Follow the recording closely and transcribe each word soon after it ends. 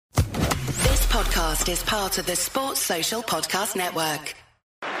podcast is part of the Sports Social Podcast Network.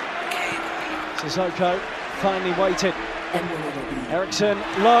 Sissoko finally waited. Ericsson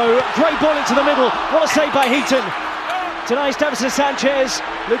low, great ball into the middle. What a save by Heaton. Tonight's Davison Sanchez,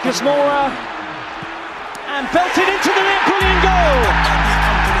 Lucas Moura, and belted into the net. Brilliant goal.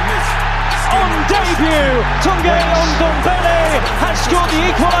 On debut, Tunge Ndombele has scored the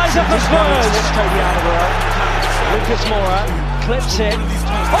equaliser for Spurs. Totally out of her. Lucas Moura clips it.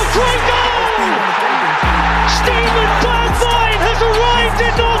 Oh, great goal! Stephen Bergwijn has arrived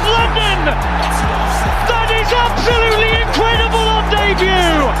in North London. That is absolutely incredible on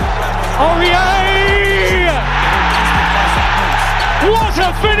debut. Aurier! What a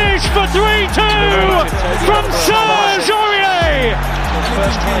finish for 3-2 from Serge Aurier!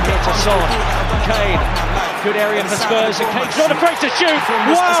 First time here to Son. Kane. Good area for Spurs, and Kane's not afraid to shoot.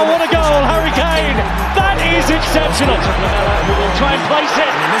 Wow, what a goal, Harry Kane! That is exceptional. Lamela, who will try and place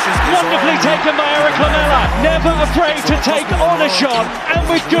it. Wonderfully taken by Eric Lamela. Never afraid to take on a shot, and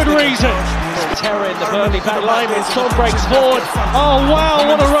with good reason. Terror in the Burnley back line, and Son breaks forward. Oh wow,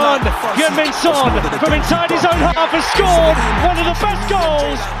 what a run! Heung-min Son from inside his own half has scored one of the best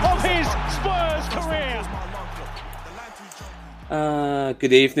goals of his Spurs career.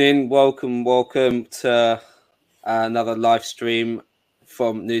 Good evening, welcome to another live stream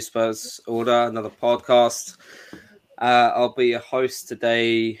from New Spurs Order, another podcast. I'll be your host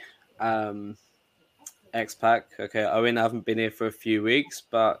today, X-Pac. Okay, Owen, I haven't been here for a few weeks,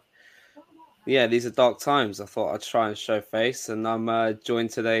 but yeah, these are dark times. I thought I'd try and show face, and I'm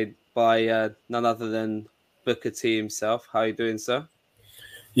joined today by none other than Booker T himself. How are you doing, sir?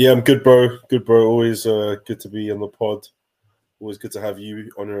 Yeah, I'm good, bro. Good, bro. Always good to be on the pod. Always good to have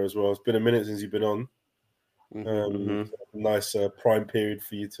you on here as well. It's been a minute since you've been on. Nice prime period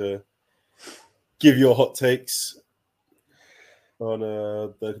for you to give your hot takes on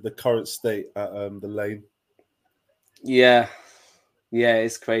the current state at the Lane. Yeah,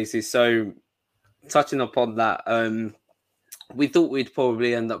 it's crazy. So, touching upon that, we thought we'd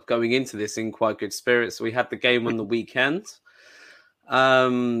probably end up going into this in quite good spirits. We had the game on the weekend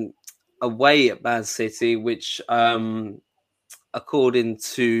away at Man City, which according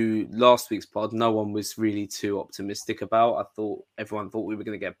to last week's pod, no one was really too optimistic about. Everyone thought we were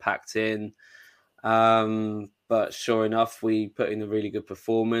going to get packed in. But sure enough, we put in a really good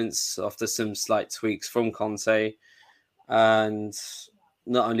performance after some slight tweaks from Conte. And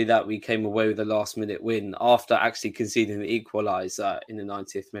not only that, we came away with a last-minute win after actually conceding the equaliser in the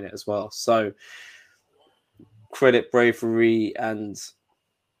 90th minute as well. So credit bravery and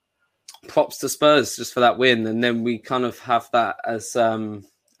props to Spurs just for that win. And then we kind of have that as a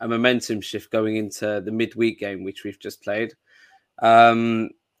momentum shift going into the midweek game, which we've just played. I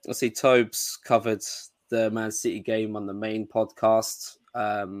see Tobes covered the Man City game on the main podcast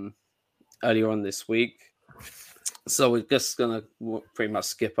earlier on this week. So we're just going to pretty much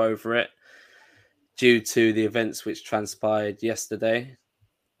skip over it due to the events which transpired yesterday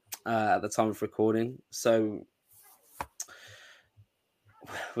at the time of recording. So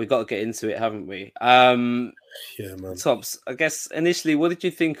we got to get into it, haven't we? Yeah, man. Tops, I guess initially, what did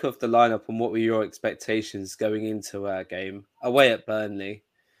you think of the lineup and what were your expectations going into our game away at Burnley?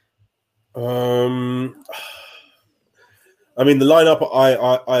 I mean, the lineup,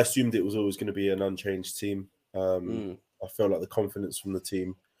 I assumed it was always going to be an unchanged team. I felt like the confidence from the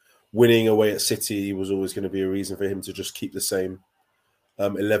team winning away at City was always going to be a reason for him to just keep the same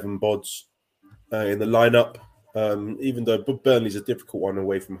 11 bods in the lineup. Even though Burnley's a difficult one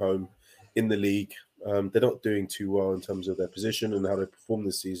away from home in the league. They're not doing too well in terms of their position and how they perform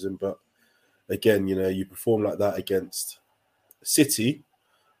this season. But again, you perform like that against City,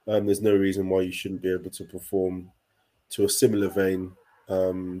 there's no reason why you shouldn't be able to perform to a similar vein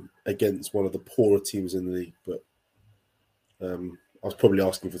against one of the poorer teams in the league. But I was probably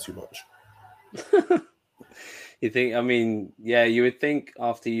asking for too much. You think, I mean, yeah, you would think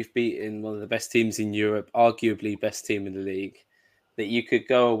after you've beaten one of the best teams in Europe, arguably best team in the league, that you could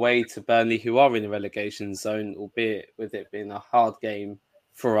go away to Burnley, who are in the relegation zone, albeit with it being a hard game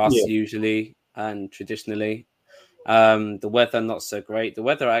for us usually and traditionally. The weather, not so great. The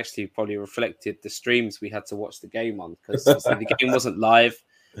weather actually probably reflected the streams we had to watch the game on because the game wasn't live.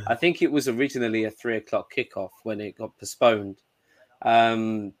 I think it was originally a 3:00 kickoff when it got postponed.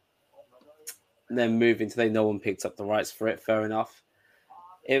 Then moving today, no one picked up the rights for it. Fair enough.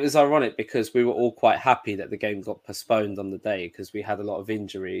 It was ironic because we were all quite happy that the game got postponed on the day because we had a lot of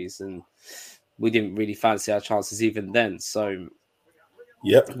injuries and we didn't really fancy our chances even then. So,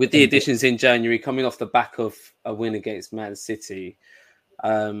 with the additions in January coming off the back of a win against Man City,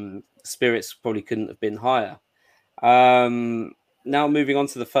 spirits probably couldn't have been higher. Now moving on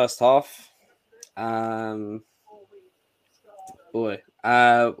to the first half. Um,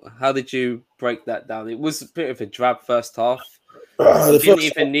 how did you break that down? It was a bit of a drab first half. You The didn't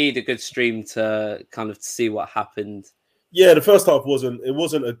first even need a good stream to kind of see what happened. Yeah, the first half wasn't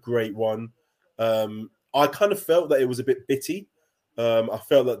a great one. I kind of felt that it was a bit bitty. I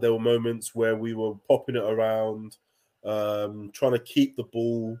felt that there were moments where we were popping it around, trying to keep the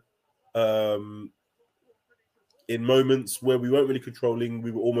ball. In moments where we weren't really controlling,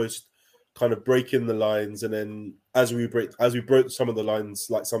 we were almost kind of breaking the lines, and then as we broke some of the lines,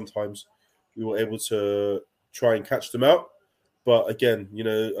 like sometimes we were able to try and catch them out. But again,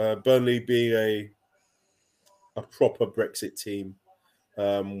 Burnley being a proper Brexit team.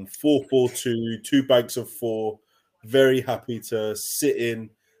 4-4-2, two banks of four, very happy to sit in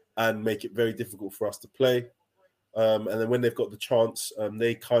and make it very difficult for us to play. And then when they've got the chance,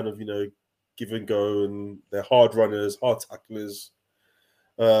 they kind of, give and go, and they're hard runners, hard tacklers.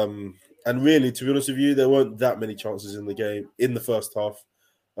 And really, to be honest with you, there weren't that many chances in the game in the first half.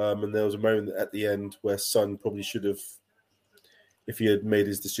 And there was a moment at the end where Son probably should have, if he had made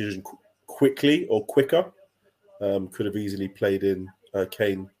his decision quickly or quicker, could have easily played in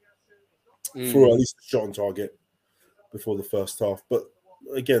Kane for at least a shot on target before the first half. But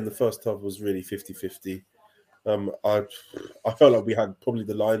again, the first half was really 50-50. I felt like we had probably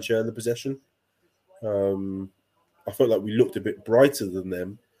the lion's share of the possession. I felt like we looked a bit brighter than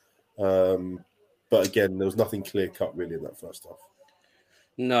them. But again, there was nothing clear cut really in that first half.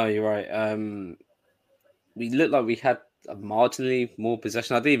 No, you're right. We looked like we had a marginally more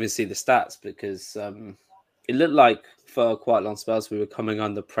possession. I didn't even see the stats because it looked like for quite long spells we were coming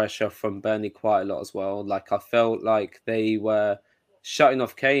under pressure from Burnley quite a lot as well. Like I felt like they were shutting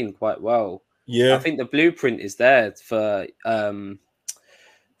off Kane quite well. Yeah. I think the blueprint is there for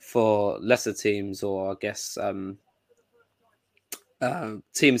lesser teams, or I guess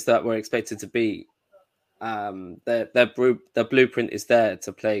teams that were expected to beat. Their blueprint is there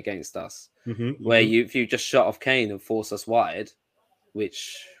to play against us. Where if you just shut off Kane and force us wide,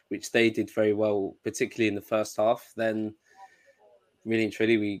 which they did very well, particularly in the first half, then really and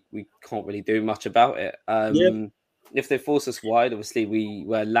truly we can't really do much about it. If they force us wide, obviously we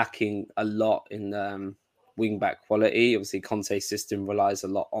were lacking a lot in wing back quality. Obviously Conte's system relies a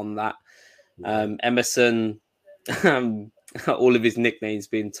lot on that. Emerson, all of his nicknames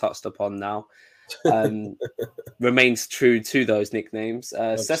being touched upon now, remains true to those nicknames.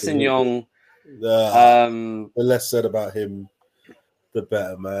 Sessegnon, the less said about him, the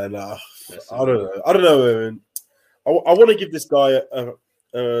better, man. I don't know, man. I want to give this guy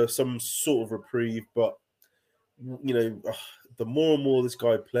some sort of reprieve, but the more and more this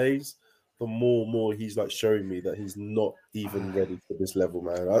guy plays, the more and more he's like showing me that he's not even ready for this level,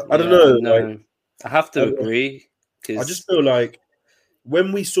 man. I don't know. No, I have to agree. I just feel like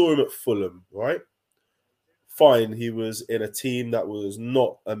when we saw him at Fulham, right? Fine, he was in a team that was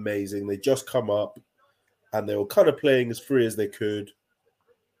not amazing. They just come up and they were kind of playing as free as they could.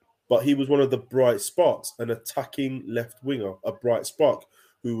 But he was one of the bright sparks, an attacking left winger, a bright spark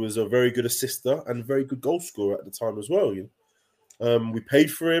who was a very good assister and very good goal scorer at the time as well. We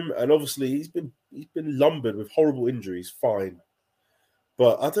paid for him, and obviously he's been lumbered with horrible injuries. Fine,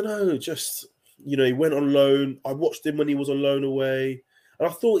 but I don't know. Just he went on loan. I watched him when he was on loan away, and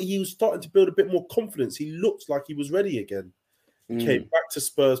I thought he was starting to build a bit more confidence. He looked like he was ready again. He came back to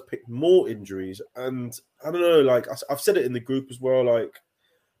Spurs, picked more injuries, and I don't know. Like I've said it in the group as well. Like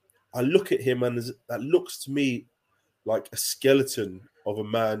I look at him, and that looks to me like a skeleton of a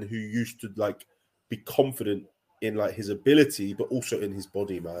man who used to like be confident in like his ability, but also in his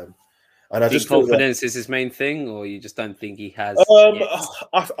body, man. And I just confidence is his main thing, or you just don't think he has.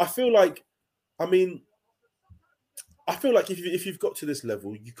 I feel like, if you've got to this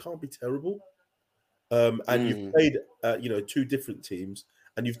level, you can't be terrible. And you've played, two different teams,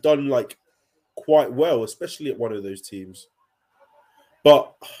 and you've done like quite well, especially at one of those teams.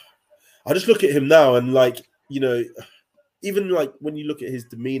 But I just look at him now, and like even like when you look at his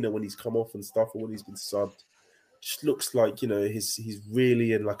demeanor when he's come off and stuff, or when he's been subbed, just looks like he's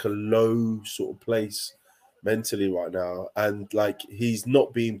really in like a low sort of place mentally right now, and like he's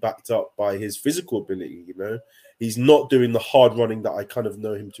not being backed up by his physical ability. He's not doing the hard running that I kind of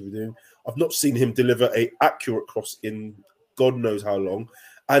know him to be doing. I've not seen him deliver a accurate cross in God knows how long,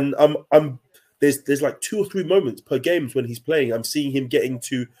 and there's like 2 or 3 moments per game when he's playing. I'm seeing him getting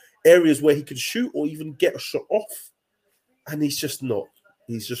to areas where he could shoot or even get a shot off, and he's just not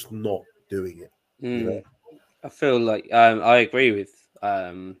doing it. I feel like I agree with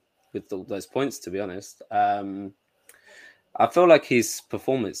all those points, to be honest. I feel like his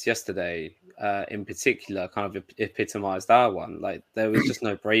performance yesterday in particular kind of epitomized our one. Like there was just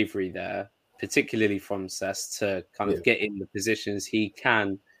no bravery there. particularly from Cesc, to kind of get in the positions he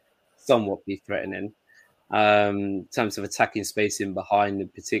can somewhat be threatening. In terms of attacking space in behind in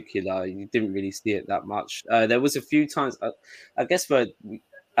particular, you didn't really see it that much. There was a few times, I guess we're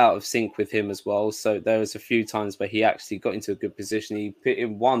out of sync with him as well. So there was a few times where he actually got into a good position. He put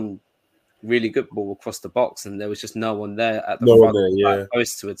in one really good ball across the box, and there was just no one there at the front of the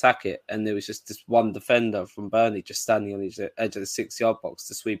post to attack it. And there was just this one defender from Burnley just standing on the edge of the 6-yard box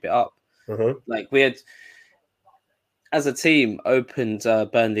to sweep it up. Like we had, as a team, opened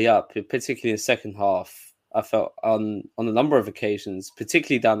Burnley up, particularly in the second half. I felt on a number of occasions,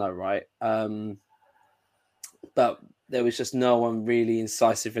 particularly down that right. But there was just no one really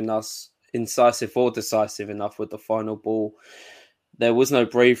incisive or decisive enough with the final ball. There was no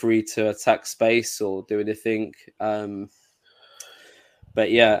bravery to attack space or do anything. But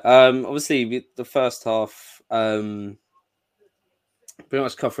yeah, obviously the first half, pretty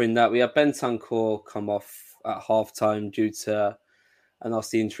much covering that. We had Bentancur come off at half-time due to a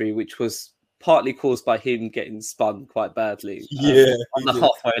nasty injury, which was partly caused by him getting spun quite badly. On the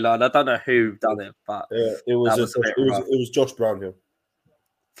halfway line. I don't know who done it, but it was Josh Brownhill.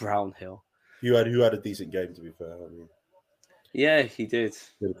 Who had a decent game, to be fair. I mean, yeah, he did.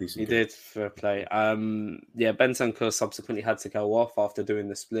 He did, fair play. Bentancur subsequently had to go off after doing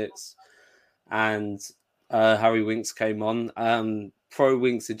the splits, and Harry Winks came on. Pro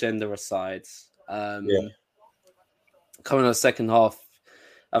Winks agenda aside, coming on the second half,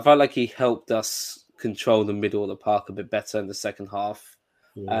 I felt like he helped us control the middle of the park a bit better in the second half.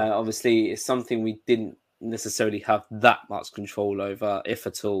 Obviously, it's something we didn't necessarily have that much control over, if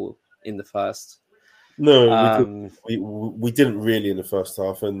at all, in the first. No, we didn't really in the first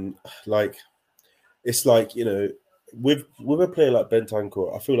half, and it's like, you know, with a player like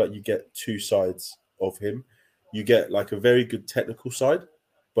Bentancur, I feel like you get two sides of him. You get like a very good technical side,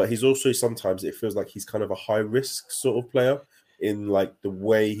 but he's also sometimes it feels like he's kind of a high risk sort of player in like the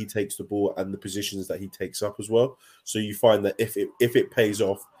way he takes the ball and the positions that he takes up as well. So you find that if it pays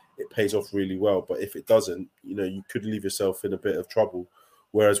off, it pays off really well. But if it doesn't, you know, you could leave yourself in a bit of trouble.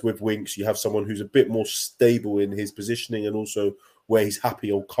 Whereas with Winks, you have someone who's a bit more stable in his positioning and also where he's happy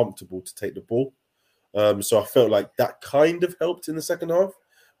or comfortable to take the ball. So I felt like that kind of helped in the second half.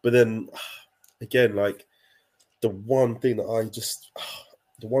 But then again, like the one feel that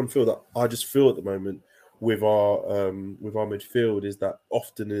I just feel at the moment with our midfield is that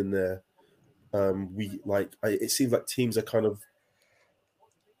often in there, it seems like teams are kind of,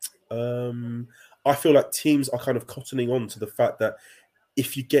 I feel like teams are kind of cottoning on to the fact that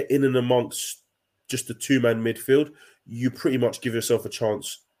if you get in and amongst just the two-man midfield, you pretty much give yourself a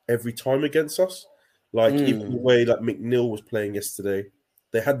chance every time against us. Like even the way that McNeil was playing yesterday,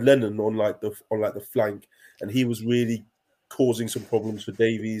 they had Lennon on the flank, and he was really causing some problems for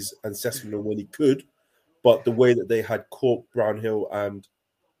Davies and Sessegnon when he could. But the way that they had Cork, Brownhill, and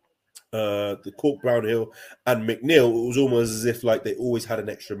McNeil, it was almost as if like they always had an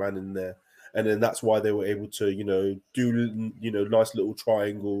extra man in there, and then that's why they were able to, you know, do, you know, nice little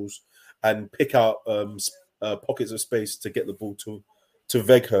triangles and pick out pockets of space to get the ball to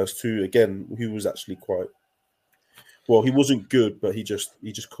Weghorst, who again, he was actually quite well. He wasn't good, but he just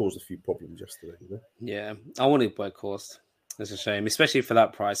caused a few problems yesterday. You know? Yeah, I wanted Weghorst. That's a shame, especially for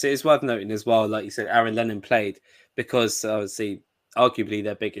that price. It is worth noting as well, like you said, Aaron Lennon played because obviously, arguably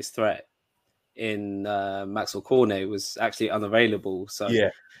their biggest threat in Maxwell Cornet was actually unavailable. So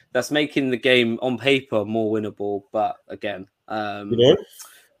that's making the game on paper more winnable. But again,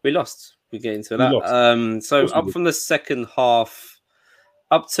 we lost. We get into that. So up from the second half,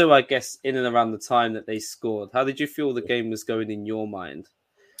 up to, I guess, in and around the time that they scored, how did you feel the game was going in your mind?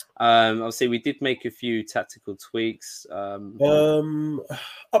 Obviously, we did make a few tactical tweaks. Up to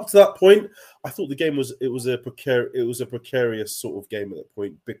that point, I thought the game was a precarious sort of game at that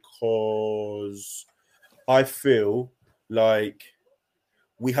point, because I feel like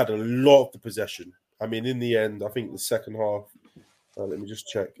we had a lot of the possession. I mean, in the end, I think the second half. Let me just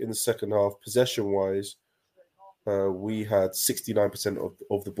check. In the second half, possession-wise, we had 69%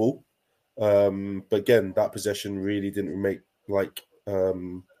 of the ball. But again, that possession really didn't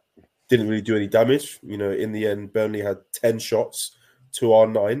really do any damage. You know, in the end, Burnley had 10 shots to our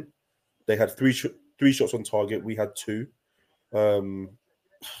 9. They had three shots on target. We had 2. I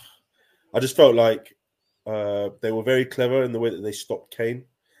just felt like they were very clever in the way that they stopped Kane.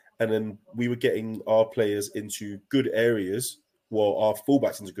 And then we were getting our players into good areas. Well, our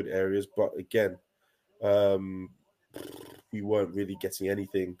fullbacks into good areas. But again, we weren't really getting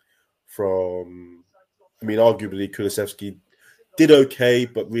anything from... I mean, arguably, Kulusevski did okay,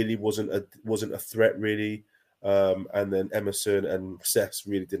 but really wasn't a threat, really. And then Emerson and Cess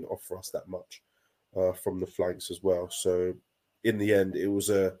really didn't offer us that much from the flanks as well. So in the end,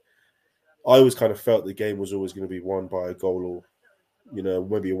 I always kind of felt the game was always going to be won by a goal or,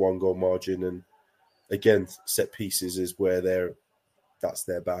 maybe a 1-goal margin. And again, set pieces is where that's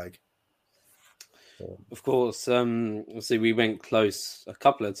their bag. Of course, obviously we went close a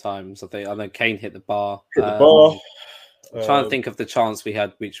couple of times. I know Kane hit the bar. I'm trying to think of the chance we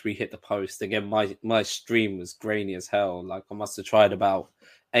had, which we hit the post. Again, my stream was grainy as hell. Like I must have tried about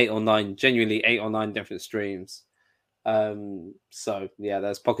 8 or 9 different streams. So yeah,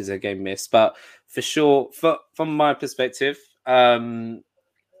 there's pockets of game missed, but for sure, from my perspective, the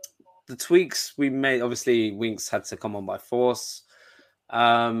tweaks we made. Obviously, Winks had to come on by force.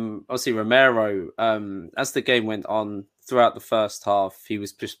 Obviously Romero, as the game went on throughout the first half, he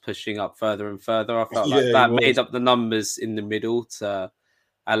was just pushing up further and further. I felt like that made up the numbers in the middle to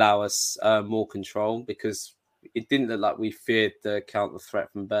allow us more control, because it didn't look like we feared the counter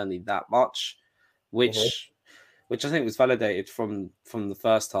threat from Burnley that much, which I think was validated from the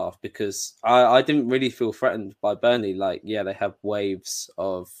first half, because I didn't really feel threatened by Burnley. Like, yeah, they have waves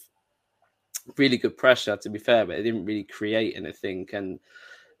of really good pressure, to be fair, but it didn't really create anything. And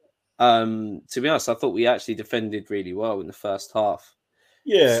to be honest, I thought we actually defended really well in the first half.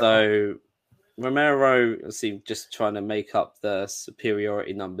 Yeah. So Romero, obviously, just trying to make up the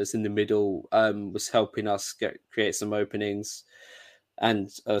superiority numbers in the middle, was helping us create some openings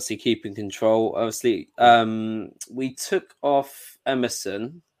and obviously keeping control. Obviously, we took off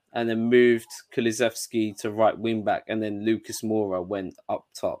Emerson and then moved Kulusevski to right wing back, and then Lucas Moura went up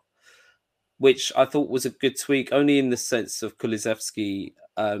top, which I thought was a good tweak, only in the sense of Kulusevski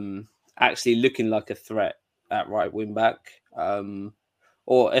actually looking like a threat at right wing back.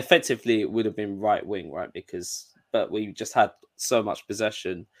 Or effectively, it would have been right wing, right? But we just had so much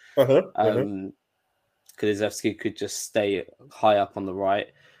possession. Kulusevski could just stay high up on the right.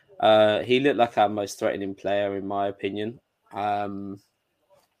 He looked like our most threatening player, in my opinion. And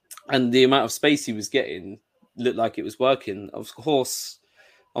the amount of space he was getting looked like it was working. Of course,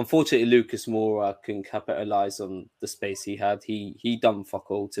 unfortunately, Lucas Moura couldn't capitalise on the space he had. He done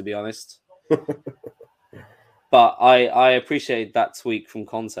fuck all, to be honest. But I appreciated that tweak from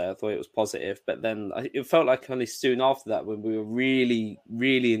Conte. I thought it was positive. But then it felt like only soon after that, when we were really,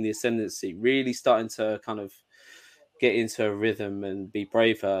 really in the ascendancy, really starting to kind of get into a rhythm and be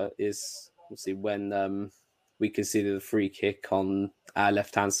braver, is obviously when we conceded a free kick on our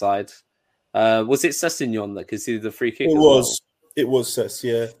left-hand side. Was it Sessegnon that conceded the free kick as well? It was Sess,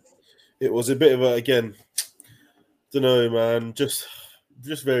 yeah. It was a bit of don't know, man, just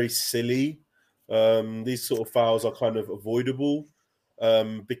very silly. These sort of fouls are kind of avoidable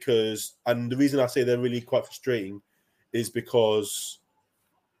because, and the reason I say they're really quite frustrating is because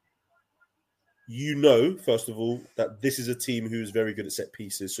first of all, that this is a team who's very good at set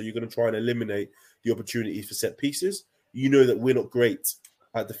pieces. So you're going to try and eliminate the opportunities for set pieces. You know that we're not great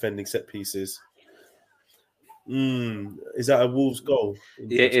at defending set pieces. Is that a Wolves goal?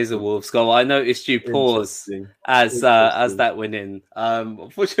 It is a Wolves goal. I noticed you pause as that went in.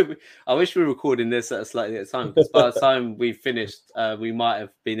 Unfortunately, I wish we were recording this at a slightly different time, because by the time we finished, we might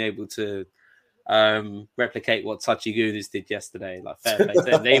have been able to replicate what Touchy Gooners did yesterday. Like, fair play to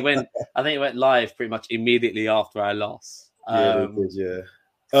them. I think it went live pretty much immediately after our loss. Yeah, they did,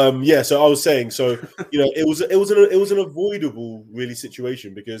 yeah. So I was saying, it was an avoidable really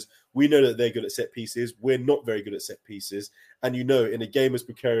situation, because we know that they're good at set pieces. We're not very good at set pieces, and in a game as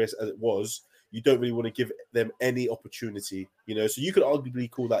precarious as it was, you don't really want to give them any opportunity. So you could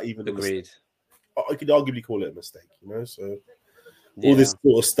arguably call that even agreed. I could arguably call it a mistake. So all this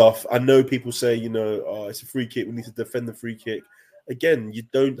sort of stuff. I know people say, it's a free kick. We need to defend the free kick. Again, you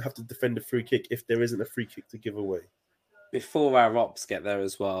don't have to defend a free kick if there isn't a free kick to give away. Before our ops get there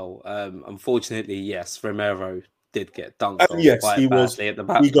as well, unfortunately, yes, Romero did get dunked on quite badly at the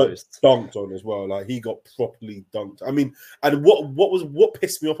back post. He got dunked on as well. Like, he got properly dunked. I mean, and what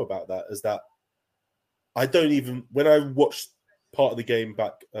pissed me off about that is that when I watched part of the game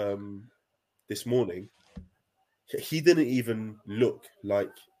back this morning, he didn't even look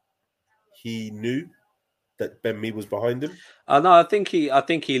like he knew that Ben Mee was behind him. No, I think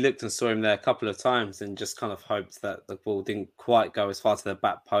he looked and saw him there a couple of times and just kind of hoped that the ball didn't quite go as far to the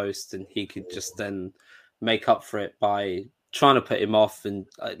back post, and he could just then make up for it by trying to put him off. And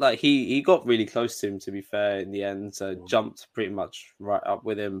he got really close to him, to be fair, in the end, so jumped pretty much right up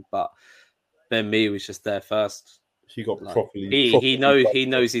with him. But Ben Mee was just there first. He got properly. He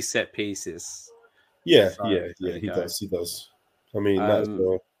knows his set pieces. Yeah, so, he does. He does. I mean, that's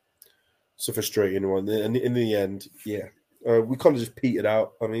it's a frustrating one. And in the end, we kind of just petered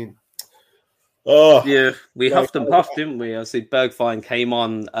out. I mean, Oh, Yeah, we like, huffed and puffed, didn't we? Obviously, Bergwijn came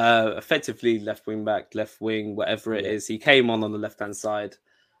on effectively left wing back, left wing, whatever it yeah. is. He came on the left hand side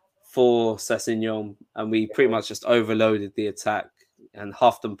for Sessegnon, and we pretty much just overloaded the attack and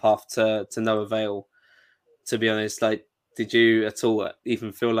huffed and puffed to no avail. To be honest, like, did you at all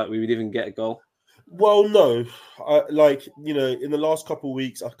even feel like we would even get a goal? Well, no. In the last couple of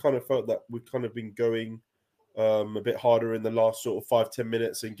weeks, I kind of felt that we've kind of been going a bit harder in the last sort of 5-10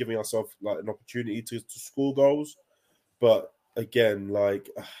 minutes and giving ourselves like an opportunity to score goals. But again, like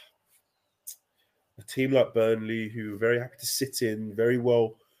a team like Burnley, who are very happy to sit in, very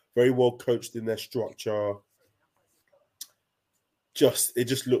well coached in their structure. It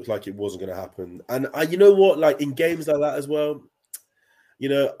just looked like it wasn't going to happen. And you know what, like in games like that as well,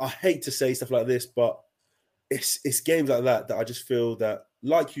 I hate to say stuff like this, but it's games like that I just feel that,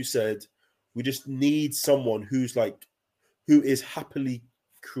 like you said, we just need someone who is happily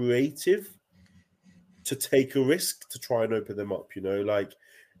creative to take a risk to try and open them up. Like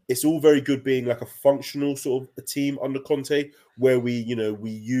it's all very good being like a functional sort of a team under Conte, where we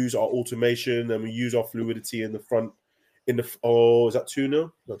use our automation and we use our fluidity in the front. Is that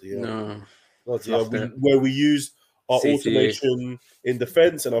 2-0? Bloody hell. No, Bloody hell. Where we use our CTE. automation in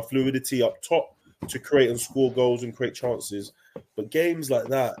defense and our fluidity up top to create and score goals and create chances. But games like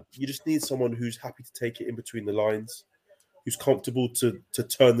that, you just need someone who's happy to take it in between the lines, who's comfortable to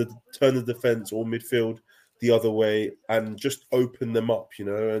turn the defense or midfield the other way and just open them up,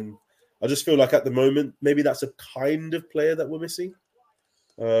 And I just feel like at the moment, maybe that's a kind of player that we're missing.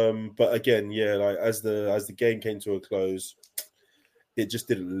 But again, yeah, like as the game came to a close, it just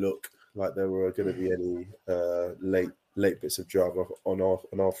didn't look like there were going to be any late bits of drama on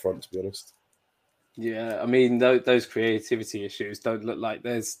our front, to be honest. Yeah, I mean those creativity issues don't look like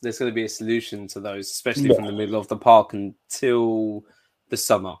there's going to be a solution to those, especially from the middle of the park until the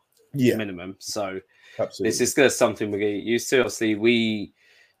summer, minimum. So absolutely, this is something we're getting used to. Obviously, we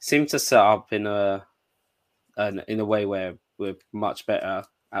seem to set up in a way where we're much better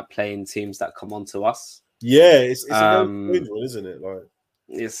at playing teams that come onto us. Yeah, it's a very strange one, isn't it? Like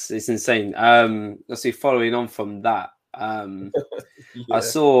it's insane. Obviously, following on from that, I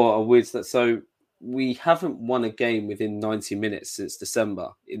saw a weird so. We haven't won a game within 90 minutes since December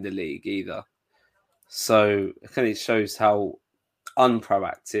in the league either. So it kind of shows how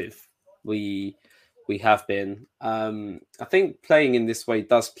unproactive we have been. I think playing in this way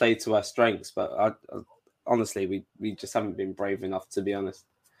does play to our strengths, but honestly, we just haven't been brave enough, to be honest.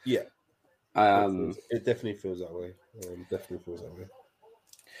 Yeah. It definitely feels that way.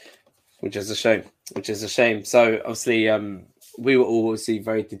 Which is a shame. So obviously, we were obviously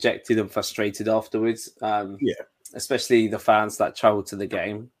very dejected and frustrated afterwards. Especially the fans that travelled to the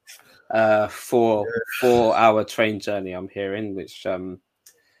game for 4-hour train journey. I'm hearing, which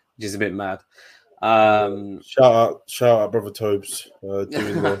is a bit mad. Shout out, brother Tobes,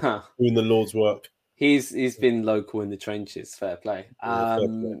 doing the Lord's work. He's been local in the trenches. Fair play. Fair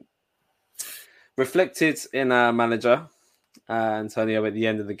play. Reflected in our manager, Antonio, at the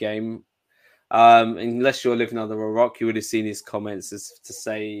end of the game. Unless you're living under a rock, you would have seen his comments as to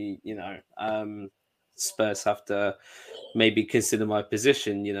say, Spurs have to maybe consider my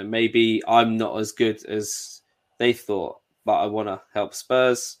position. Maybe I'm not as good as they thought, but I want to help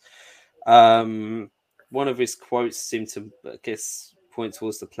Spurs. One of his quotes seemed to, I guess, point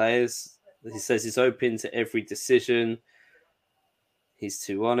towards the players. He says he's open to every decision. He's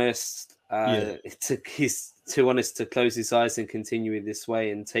too honest. He's too honest to close his eyes and continue in this way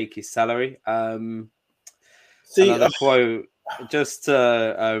and take his salary. Another quote, just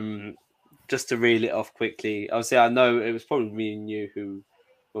to reel it off quickly. Obviously, I know it was probably me and you who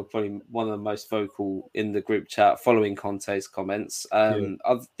were probably one of the most vocal in the group chat following Conte's comments.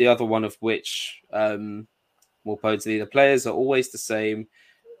 The other one of which, more pointedly, the players are always the same.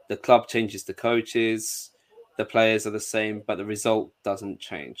 The club changes the coaches. The players are the same, but the result doesn't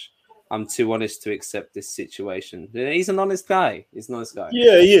change. I'm too honest to accept this situation. He's an honest guy. He's a nice guy.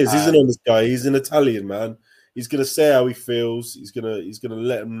 Yeah, he is. He's an honest guy. He's an Italian man. He's gonna say how he feels. He's gonna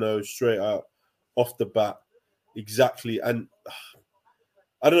let him know straight out off the bat exactly. And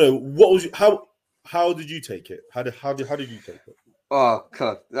I don't know what was how did you take it? How did you take it? Oh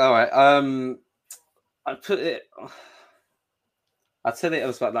God! All right. I'd say that it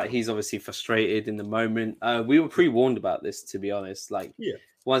was like he's obviously frustrated in the moment. We were pre-warned about this, to be honest.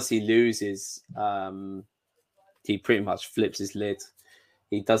 Once he loses, he pretty much flips his lid.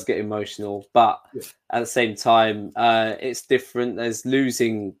 He does get emotional, but at the same time, it's different. There's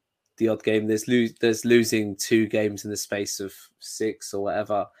losing the odd game. There's losing 2 games in the space of 6 or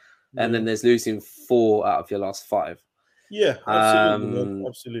whatever, and then there's losing 4 out of your last 5. Yeah, absolutely,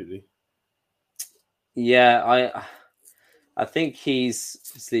 absolutely. Yeah, I think he's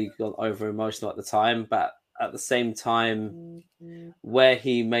obviously got over emotional at the time, but at the same time, where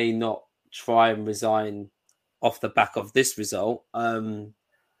he may not try and resign off the back of this result,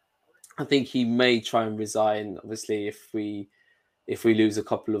 I think he may try and resign. Obviously, if we lose a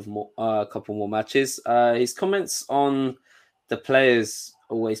couple more matches, his comments on the players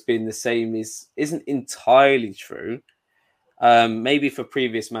always being the same isn't entirely true. Maybe for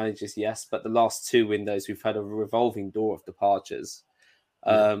previous managers, yes, but the last two windows we've had a revolving door of departures,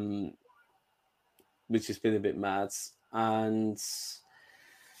 which has been a bit mad. And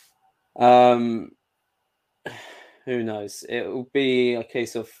who knows? It will be a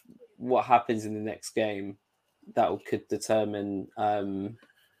case of what happens in the next game that could determine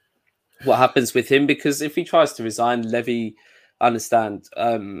what happens with him. Because if he tries to resign, Levy, I understand.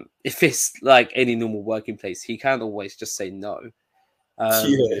 If it's like any normal working place, he can't always just say no.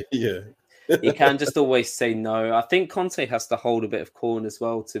 Yeah. He can just always say no. I think Conte has to hold a bit of corn as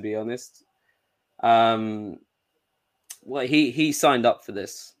well, to be honest. Well, he signed up for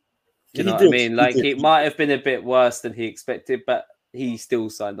this. Do you know what I mean? Like, it might have been a bit worse than he expected, but he still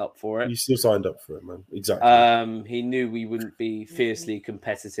signed up for it. You still signed up for it, man. Exactly. He knew we wouldn't be fiercely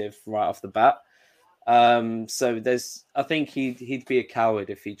competitive right off the bat. So I think he'd be a coward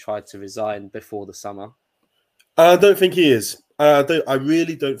if he tried to resign before the summer. I don't think he is. I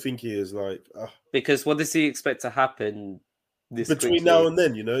really don't think he is. Like, because what does he expect to happen between now and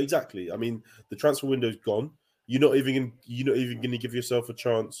then? Exactly. I mean, the transfer window's gone. You're not even going to give yourself a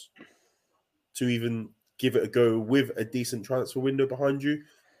chance to even give it a go with a decent transfer window behind you,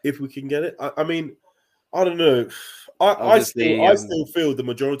 if we can get it. I mean, I don't know. I still feel the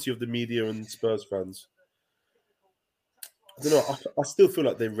majority of the media and Spurs fans, I don't know. I still feel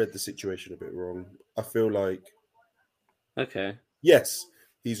like they read the situation a bit wrong. I feel like, okay, yes,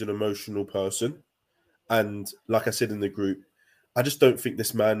 he's an emotional person, and like I said in the group, I just don't think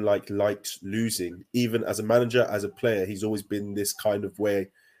this man likes losing. Even as a manager, as a player, he's always been this kind of way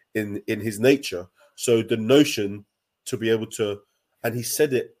in his nature. So the notion to be able to, and he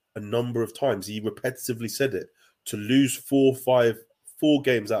said it a number of times, he repetitively said it, to lose 4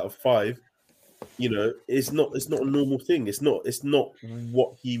 games out of 5, it's not a normal thing. It's not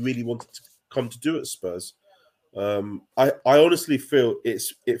what he really wanted to come to do at Spurs. I honestly feel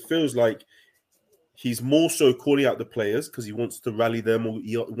it feels like he's more so calling out the players because he wants to rally them, or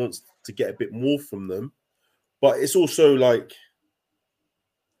he wants to get a bit more from them. But it's also like,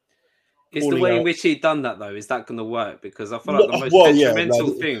 is the way in which he'd done that, though, is that going to work? Because I feel like the most detrimental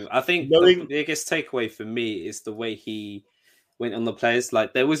thing, I think the biggest takeaway for me is the way he went on the players.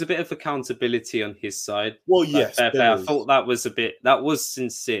 Like, there was a bit of accountability on his side. Well, yes, fair play. I thought that was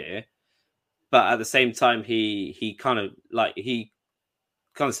sincere, but at the same time, he kind of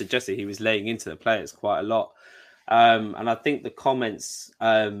suggested he was laying into the players quite a lot. And I think the comments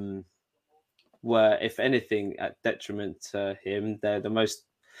were, if anything, at detriment to him. They're the most,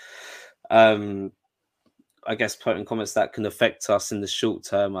 I guess, potent comments that can affect us in the short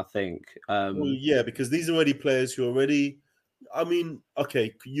term, I think. Well, yeah, because these are already players who already, I mean,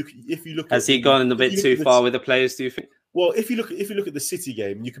 okay, if you look Has he gone a bit too far with the players, do you think? Well, if you look at the City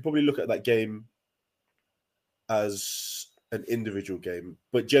game, you could probably look at that game as an individual game,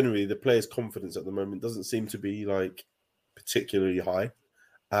 but generally the players' confidence at the moment doesn't seem to be like particularly high,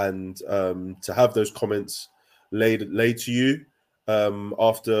 and to have those comments laid to you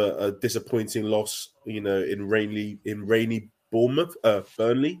after a disappointing loss, in rainy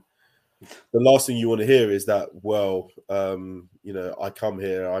Burnley, the last thing you want to hear is that, well, I come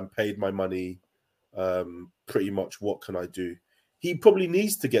here, I'm paid my money, pretty much what can I do? He probably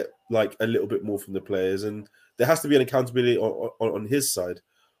needs to get like a little bit more from the players, and there has to be an accountability on his side.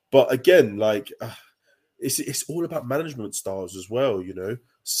 But again, like, it's all about management styles as well.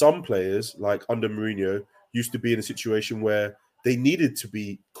 Some players, like under Mourinho, used to be in a situation where they needed to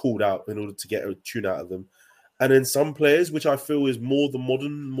be called out in order to get a tune out of them. And then some players, which I feel is more the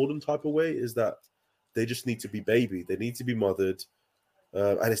modern type of way, is that they just need to be baby. They need to be mothered.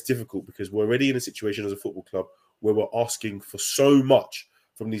 And it's difficult because we're already in a situation as a football club where we're asking for so much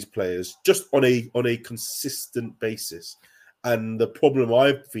from these players just on a consistent basis. And the problem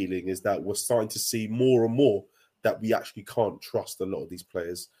I'm feeling is that we're starting to see more and more that we actually can't trust a lot of these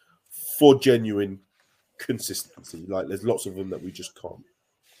players for genuine consistency. Like, there's lots of them that we just can't.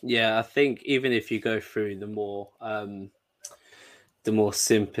 Yeah, I think even if you go through the more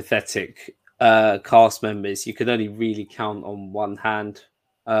sympathetic cast members, you could only really count on one hand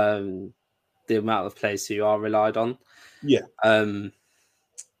the amount of players who are relied on. Yeah.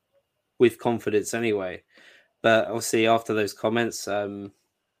 With confidence anyway. But obviously after those comments,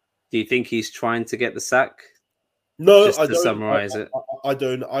 Do you think he's trying to get the sack? No, Just I to don't. summarize it. I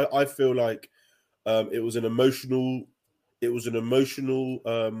don't. I feel like it was an emotional. It was an emotional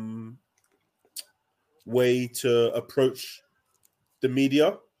way to approach the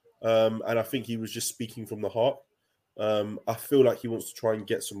media, and I think he was just speaking from the heart. I feel like he wants to try and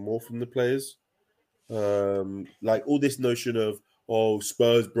get some more from the players. Like all this notion of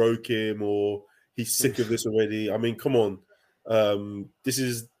Spurs broke him or he's sick of this already. I mean, come on. This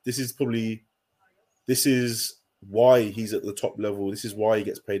is why he's at the top level. This is why he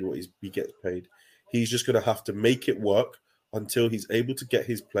gets paid what he gets paid. He's just going to have to make it work until he's able to get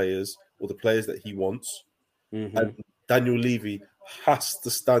his players or the players that he wants. Mm-hmm. And Daniel Levy has to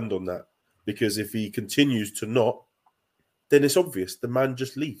stand on that, because if he continues to not, then it's obvious the man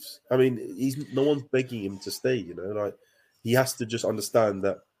just leaves. I mean, no one's begging him to stay. Like he has to just understand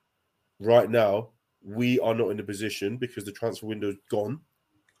that right now we are not in a position, because the transfer window is gone,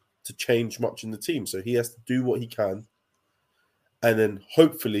 to change much in the team. So he has to do what he can. And then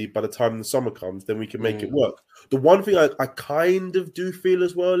hopefully by the time the summer comes, then we can make it work. The one thing I kind of do feel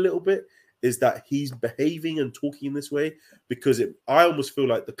as well a little bit is that he's behaving and talking in this way because I almost feel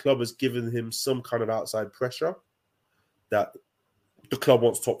like the club has given him some kind of outside pressure that the club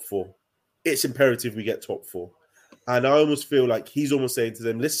wants top 4. It's imperative we get top 4. And I almost feel like he's almost saying to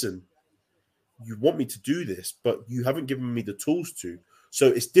them, listen, you want me to do this, but you haven't given me the tools to. So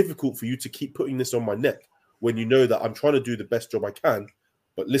it's difficult for you to keep putting this on my neck when you know that I'm trying to do the best job I can.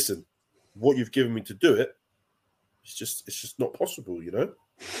 But listen, what you've given me to do it, it's just not possible,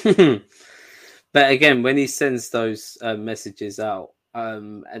 But again, when he sends those messages out,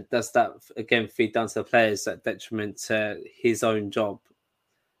 and does that again feed down to the players at detriment to his own job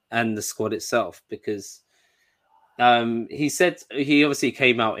and the squad itself? Because he said he obviously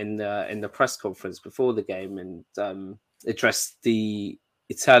came out in the press conference before the game and addressed the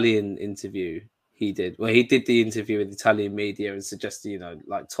Italian interview he did. Well, he did the interview with Italian media and suggested,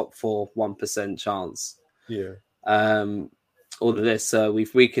 like top 4, 1% chance. Yeah. All of this,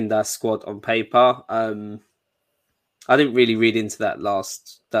 we've weakened our squad on paper. I didn't really read into that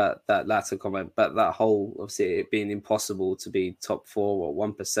latter comment, but that whole, obviously it being impossible to be top 4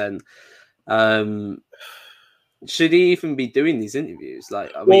 or 1%. Should he even be doing these interviews?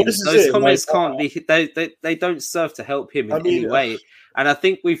 Like, I mean, those comments can't be. They don't serve to help him in any way. And I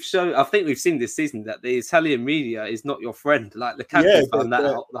think we've seen this season that the Italian media is not your friend. Like Lukaku found that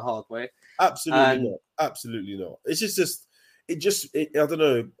out the hard way. Absolutely not. Absolutely not. It's just I don't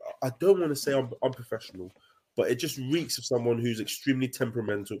know. I don't want to say I'm unprofessional, but it just reeks of someone who's extremely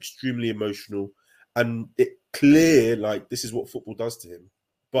temperamental, extremely emotional, and it clear like this is what football does to him.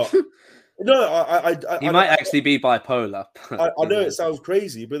 But no, he might actually be bipolar. I know it sounds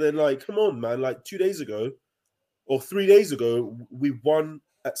crazy, but then like, come on, man! Like 2 days ago or 3 days ago, we won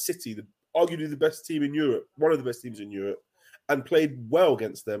at City, arguably the best team in Europe, one of the best teams in Europe, and played well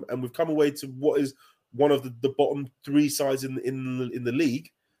against them. And we've come away to what is one of the bottom 3 sides in the league,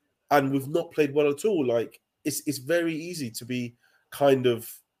 and we've not played well at all. Like it's very easy to be kind of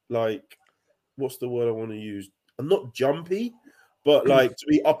like, what's the word I want to use? I'm not jumpy, but like to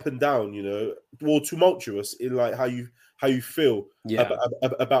be up and down, or tumultuous in like how you feel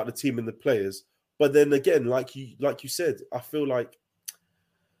about the team and the players. But then again, like you said, I feel like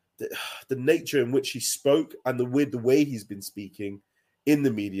the nature in which he spoke and the way he's been speaking in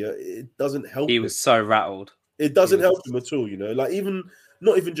the media, it doesn't help. He was so rattled. It doesn't help him at all, Like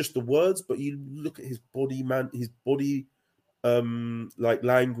not even just the words, but you look at his body, like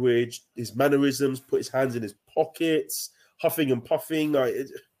language, his mannerisms, put his hands in his pockets, huffing and puffing. Like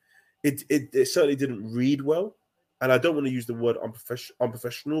it certainly didn't read well. And I don't want to use the word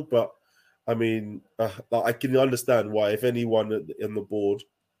unprofessional, but I mean, I can understand why if anyone on the board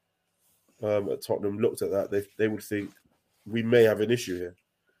at Tottenham looked at that, they would think we may have an issue here.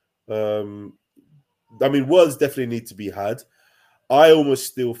 I mean, words definitely need to be had. I almost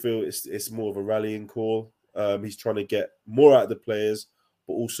still feel it's more of a rallying call. He's trying to get more out of the players,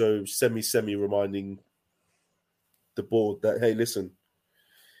 but also semi reminding the board that, hey, listen,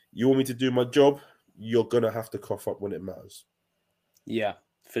 you want me to do my job? You're going to have to cough up when it matters. Yeah,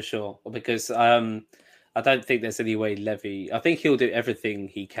 for sure. Because I don't think there's any way Levy... I think he'll do everything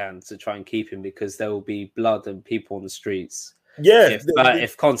he can to try and keep him because there will be blood and people on the streets. Yeah.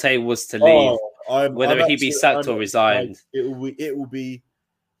 If Conte was to leave, whether he be sacked or resigned... It will be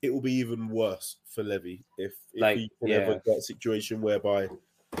even worse for Levy if he can ever get a situation whereby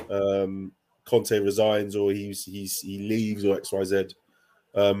Conte resigns or he leaves or XYZ,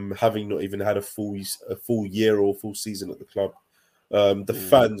 having not even had a full year or full season at the club. The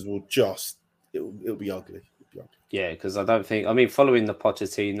fans will it'll be ugly. Yeah, because I don't think. I mean, following the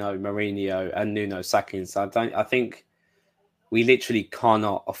Pochettino, Mourinho, and Nuno sackings, I think we literally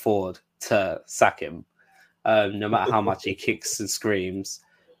cannot afford to sack him, no matter how much he kicks and screams.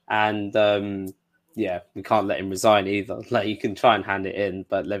 And we can't let him resign either. Like, you can try and hand it in,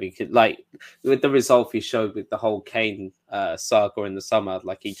 but Levy could, like, with the resolve he showed with the whole Kane saga in the summer,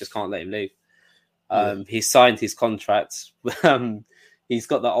 like, he just can't let him leave. He signed his contract. He's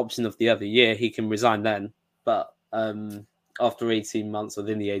got the option of the other year. He can resign then, but after 18 months,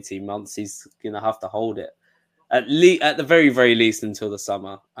 within the 18 months, he's going to have to hold it at the very, very least until the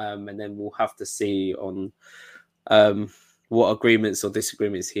summer. And then we'll have to see on what agreements or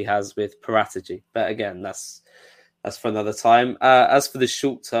disagreements he has with Paratici. But again, that's for another time. As for the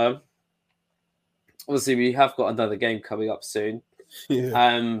short term, obviously we have got another game coming up soon.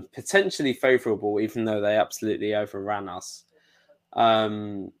 Yeah. Potentially favourable, even though they absolutely overran us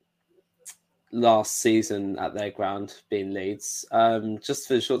last season at their ground, being Leeds. Just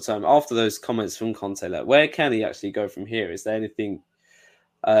for the short term, after those comments from Conte, like, where can he actually go from here? Is there anything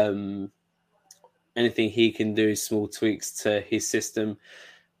he can do, small tweaks to his system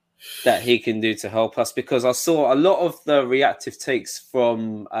that he can do to help us? Because I saw a lot of the reactive takes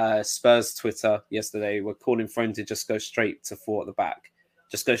from Spurs Twitter yesterday were calling for him to just go straight to 4 at the back.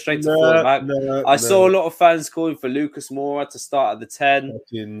 Just go straight to 4 at the back. I saw a lot of fans calling for Lucas Moura to start at the 10.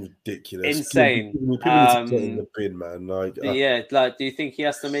 Fucking ridiculous. Insane. People need to get in the bin, man. Like, do you think he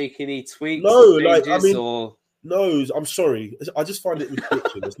has to make any tweaks? No, or changes, or... No, I'm sorry. I just find it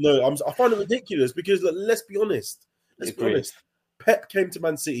ridiculous. I find it ridiculous because, like, let's be honest. Let's be honest. Pep came to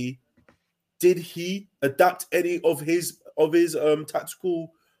Man City. Did he adapt any of his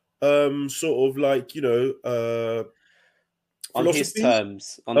tactical sort of, like, on his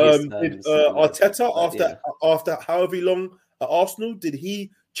terms? Did Arteta after however long at Arsenal, did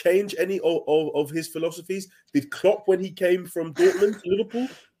he change any of his philosophies? Did Klopp, when he came from Dortmund to Liverpool,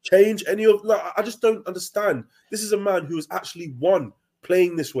 change any of? Like, I just don't understand. This is a man who has actually won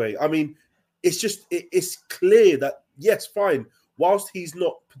playing this way. I mean, it's clear that, yes, fine. Whilst he's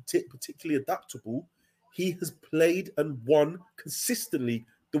not particularly adaptable, he has played and won consistently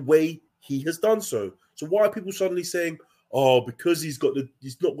the way he has done so. So why are people suddenly saying, "Oh, because he's not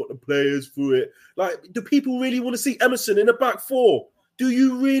got the players through it"? Like, do people really want to see Emerson in a back 4? Do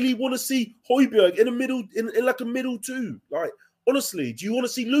you really want to see Højbjerg in a middle, in like a middle 2? Like, honestly, do you want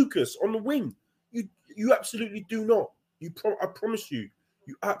to see Lucas on the wing? You absolutely do not. I promise you,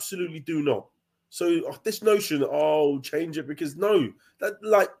 you absolutely do not. So this notion, change it because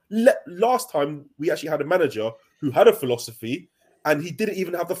last time we actually had a manager who had a philosophy and he didn't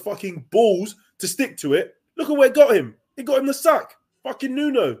even have the fucking balls to stick to it. Look at where it got him. It got him the sack. Fucking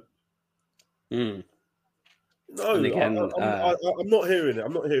Nuno. No, again, I'm not hearing it.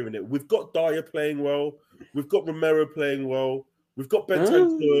 I'm not hearing it. We've got Dyer playing well. We've got Romero playing well. We've got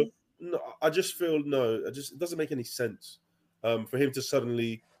Bentancur. No, I just feel it doesn't make any sense for him to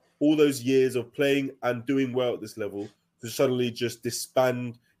suddenly, all those years of playing and doing well at this level, to suddenly just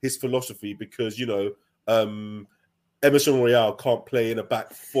disband his philosophy because Emerson Royale can't play in a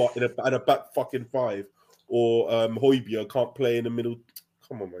back back fucking 5, or Højbjerg can't play in the middle.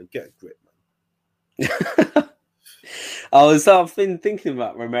 Come on, man, get a grip, man. I've been thinking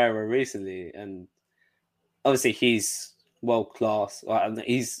about Romero recently, and obviously he's world class.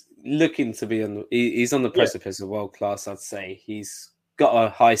 He's looking to be he's on the precipice of world class. I'd say he's got a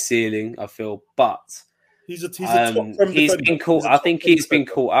high ceiling, I feel, but he's a top 10 he's been caught. I think he's been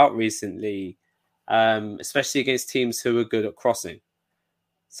caught out recently, especially against teams who are good at crossing.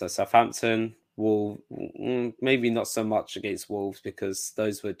 So Southampton, maybe not so much against Wolves because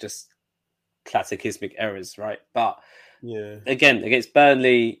those were just cataclysmic errors, right? But again, against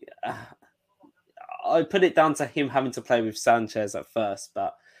Burnley, I put it down to him having to play with Sanchez at first,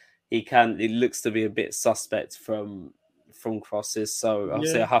 but it looks to be a bit suspect from crosses, so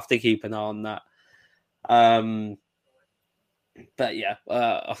obviously I have to keep an eye on that. But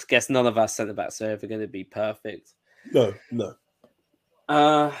I guess none of our centre backs are ever going to be perfect. No.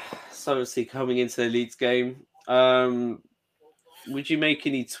 So obviously coming into the Leeds game, would you make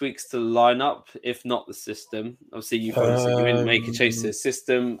any tweaks to the lineup, if not the system? Obviously, you didn't make a change to the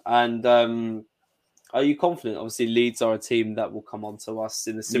system, and are you confident? Obviously, Leeds are a team that will come onto us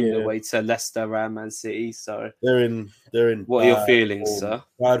in a similar way to Leicester and Man City. So they're in. What are your feelings, sir?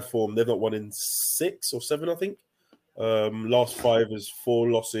 Bad form. They've not won in 6 or 7, I think. Last 5 is 4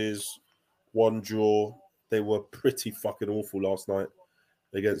 losses, 1 draw. They were pretty fucking awful last night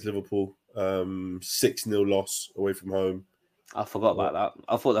against Liverpool. 6-0 loss away from home. I forgot about that.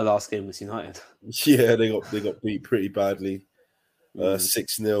 I thought the last game was United. Yeah, they got beat pretty badly. Mm.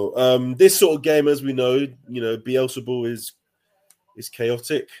 6-0. This sort of game, as we know, Bielsa ball is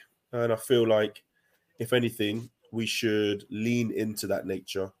chaotic, and I feel like, if anything, we should lean into that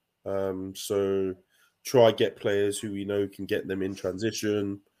nature. So try get players who we know can get them in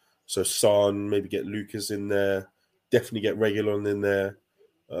transition. So Son, maybe get Lucas in there, definitely get Reguilon in there.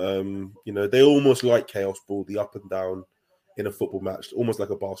 They almost like chaos ball, the up and down in a football match, almost like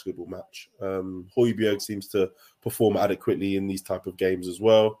a basketball match. Højbjerg seems to perform adequately in these type of games as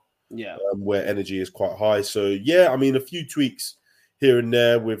well. Yeah, where energy is quite high. So yeah, I mean, a few tweaks here and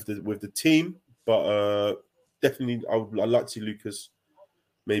there with the team, but definitely I'd like to see Lucas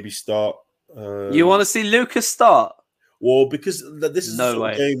maybe start. you want to see Lucas start? Well, because this is the No sort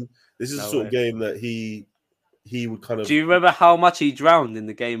way. of game. This is No the sort way. of game that he would kind of. Do you remember how much he drowned in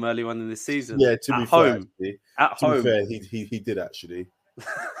the game early on in the season? Yeah, to be fair, actually. At home. Be fair, he did actually.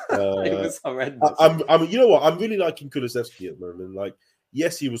 It was horrendous. I'm you know what? I'm really liking Kulusevski at the moment. Like,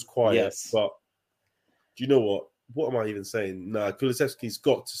 yes, he was quiet, Yes. but do you know what? What am I even saying? Nah, Kulusevski's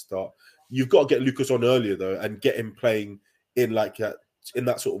got to start. You've got to get Lucas on earlier though, and get him playing in that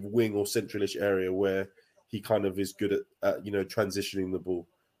sort of wing or centralish area where he kind of is good at transitioning the ball.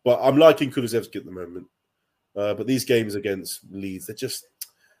 But I'm liking Kulusevski at the moment. But these games against Leeds,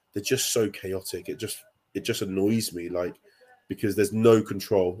 they're just so chaotic. It just annoys me, like, because there's no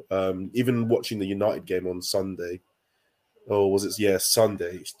control. Even watching the United game on Sunday, or was it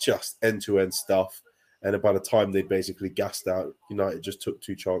Sunday? It's just end-to-end stuff. And by the time they basically gassed out, United just took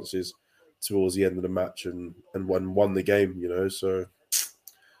 2 chances towards the end of the match and won the game. So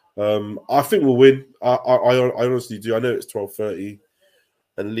I think we'll win. I honestly do. I know it's 12:30,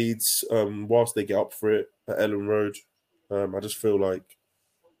 and Leeds, whilst they get up for it at Ellen Road, I just feel like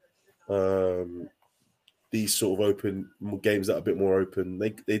these sort of open games that are a bit more open,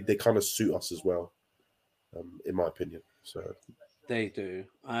 they kind of suit us as well, in my opinion. So they do.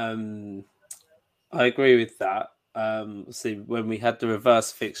 I agree with that. See, when we had the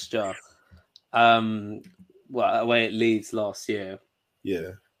reverse fixture, away at Leeds last year,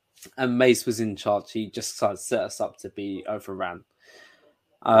 yeah, and Mace was in charge, he just kind of set us up to be overran.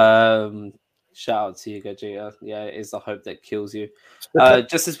 Shout out to you, Gajita. Yeah, it is the hope that kills you.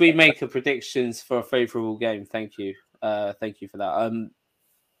 Just as we make predictions for a favourable game, thank you for that.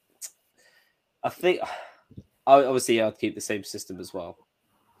 I think obviously I'd keep the same system as well.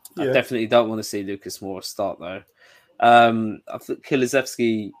 I definitely don't want to see Lucas Moura start though. I think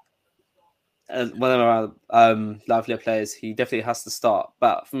Kulusevski, one of our livelier players, he definitely has to start.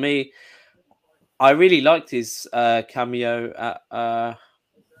 But for me, I really liked his cameo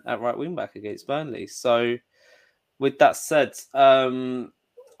at right wing back against Burnley. So, with that said,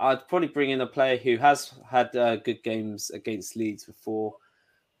 I'd probably bring in a player who has had good games against Leeds before.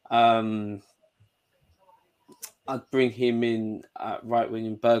 I'd bring him in at right wing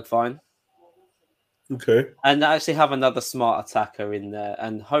in Bergwijn. Okay. And actually have another smart attacker in there.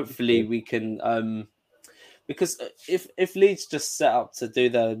 And hopefully we can... because if Leeds just set up to do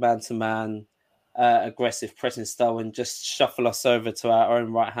the man-to-man aggressive pressing style and just shuffle us over to our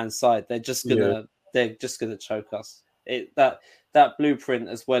own right-hand side, they're just gonna choke us. That blueprint,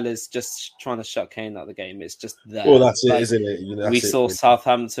 as well as just trying to shut Kane out of the game, it's just there. Well, that's it, isn't it? We saw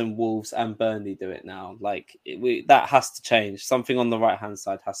Southampton, Wolves, and Burnley do it now. Like that has to change. Something on the right hand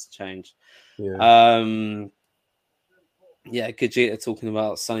side has to change. Yeah. Gajita talking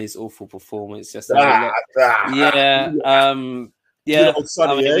about Sonny's awful performance. Just Good old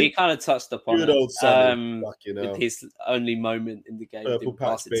Sonny, we kind of touched upon good it. old Sonny, with his only moment in the game, purple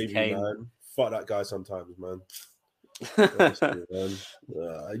patch baby, man. Fuck that guy sometimes, man. Honestly, man.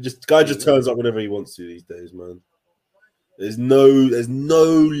 Just turns up whenever he wants to these days, man. There's no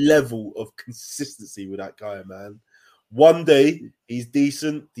level of consistency with that guy, man. One day he's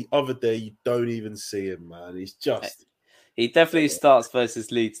decent, the other day you don't even see him, man. He's just. He definitely starts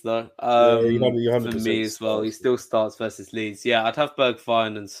versus Leeds, though. For me as well, he still starts versus Leeds. Yeah, I'd have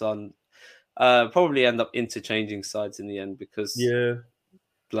Bergwijn and Son. Probably end up interchanging sides in the end because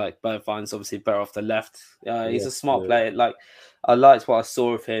like Bergwijn's obviously better off the left. He's a smart player. Like I liked what I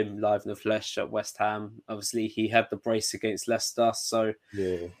saw of him live in the flesh at West Ham. Obviously, he had the brace against Leicester, so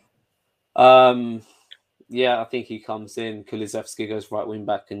I think he comes in. Kulusevski goes right wing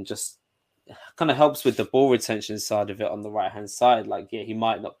back and just kind of helps with the ball retention side of it on the right hand side. Like, he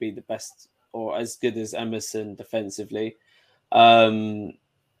might not be the best or as good as Emerson defensively.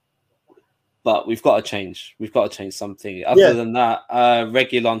 But we've got to change. We've got to change something. Other than that,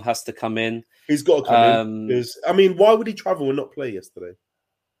 Reguilon has to come in. He's got to come in. Because, I mean, why would he travel and not play yesterday?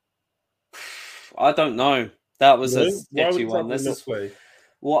 I don't know. That was a sketchy one. This is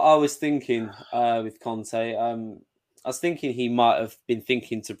what I was thinking with Conte. was thinking he might have been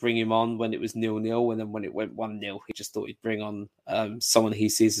thinking to bring him on when it was 0-0, and then when it went 1-0, he just thought he'd bring on someone he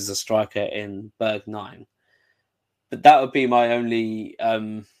sees as a striker in Berg 9. But that would be my only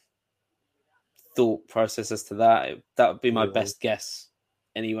thought process as to that. That would be my best guess,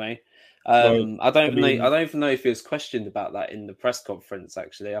 anyway. I don't even know if he was questioned about that in the press conference.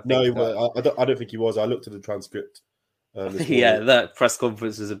 Actually, I think I don't think he was. I looked at the transcript. That press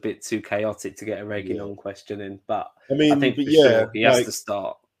conference was a bit too chaotic to get a Reguilón questioning, but I think sure he has to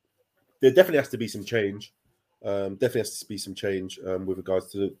start. There definitely has to be some change. Definitely has to be some change with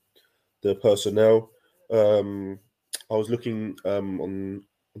regards to the personnel. I was looking on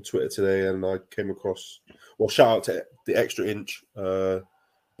Twitter today, and I came across. Well, shout out to the Extra Inch,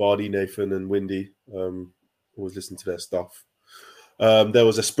 Bardi, Nathan, and Windy. Always listen to their stuff. There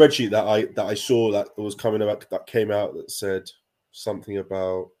was a spreadsheet that I saw that was coming about that came out that said something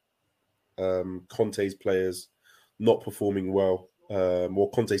about Conte's players not performing well, or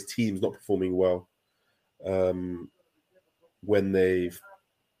Conte's teams not performing well when they've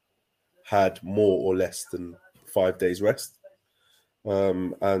had more or less than 5 days rest,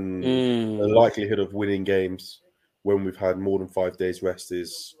 and the likelihood of winning games when we've had more than 5 days rest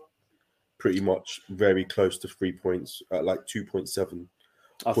is pretty much very close to 3 points at like 2.7.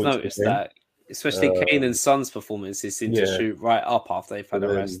 I've noticed that, especially Kane and Son's performances seem to shoot right up after they've had a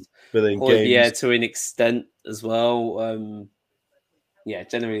rest. But then games, to an extent as well.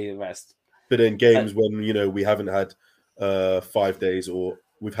 Generally the rest. But then games when we haven't had 5 days, or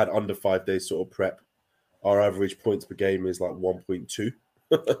we've had under 5 days sort of prep, our average points per game is like 1.2.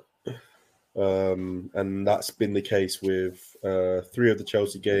 And that's been the case with 3 of the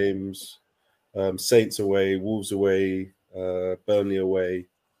Chelsea games, Saints away, Wolves away, Burnley away.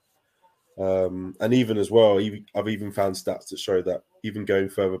 And even as well, I've even found stats that show that even going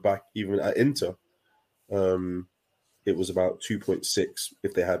further back, even at Inter, it was about 2.6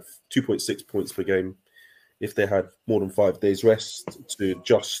 if they had 2.6 points per game. If they had more than 5 days rest, to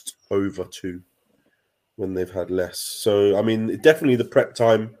just over 2 when they've had less. So, I mean, definitely the prep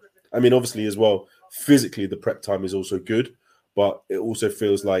time. I mean, obviously as well, physically the prep time is also good, but it also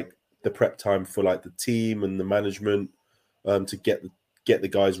feels like the prep time for like the team and the management to get the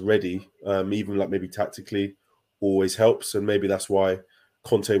guys ready, even like maybe tactically, always helps. And maybe that's why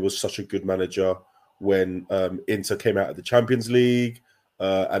Conte was such a good manager when Inter came out of the Champions League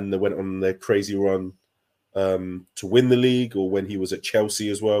and they went on their crazy run to win the league, or when he was at Chelsea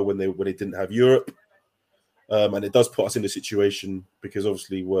as well, when they didn't have Europe. And it does put us in a situation because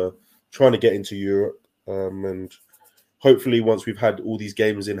obviously we're trying to get into Europe, and hopefully once we've had all these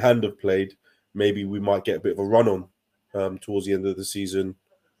games in hand have played, maybe we might get a bit of a run on towards the end of the season,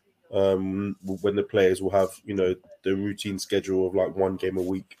 when the players will have the routine schedule of like 1 game a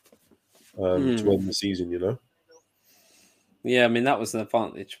week to end the season. Yeah, I mean, that was an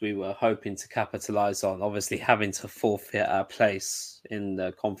advantage we were hoping to capitalise on, obviously having to forfeit our place in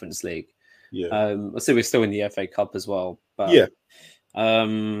the Conference League. Yeah. So we're still in the FA Cup as well. But yeah.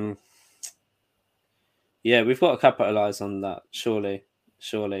 We've got to capitalise on that, surely.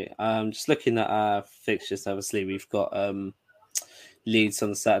 Just looking at our fixtures, obviously we've got Leeds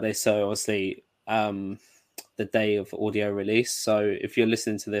on Saturday, so obviously the day of audio release. So if you're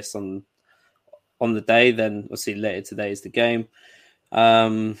listening to this on the day, then obviously later today is the game.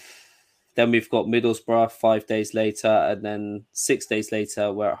 Then we've got Middlesbrough 5 days later, and then 6 days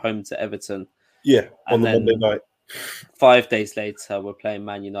later we're at home to Everton. Yeah, on the Monday night. 5 days later we're playing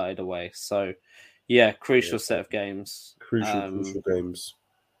Man United away. So yeah, crucial set of games. Crucial games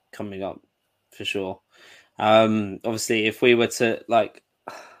coming up for sure. Obviously, if we were to I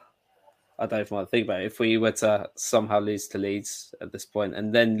don't even want to think about it. If we were to somehow lose to Leeds at this point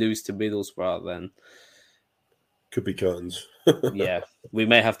and then lose to Middlesbrough, then could be curtains. Yeah, we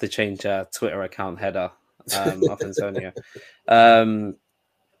may have to change our Twitter account header of Antonio.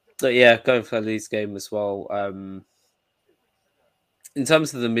 But yeah, going for the Leeds game as well. In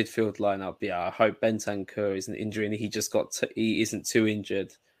terms of the midfield lineup, I hope Bentancur isn't injured and he isn't too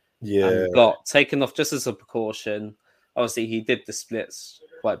injured. Yeah, and got taken off just as a precaution. Obviously, he did the splits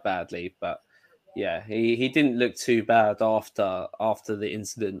quite badly, but yeah, he didn't look too bad after the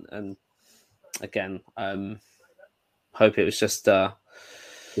incident. And again, hope it was just a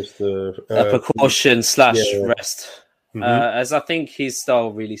precaution / rest. Mm-hmm. As I think his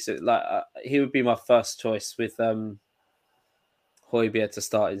style really suits. He would be my first choice with Højbjerg to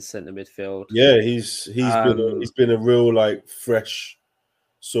start in centre midfield. Yeah, he's been a real fresh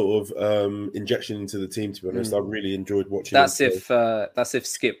sort of injection into the team. To be honest, I really enjoyed watching. That's if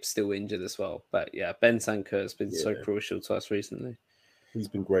Skip's still injured as well. But yeah, Bentancur has been so crucial to us recently. He's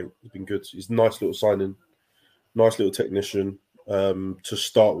been great. He's been good. He's a nice little signing. Nice little technician to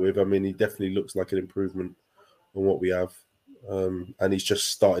start with. I mean, he definitely looks like an improvement on what we have. And he's just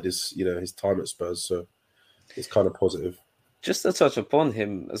started his time at Spurs, so it's kind of positive. Just to touch upon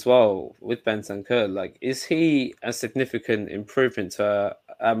him as well with Bentancur, like, is he a significant improvement to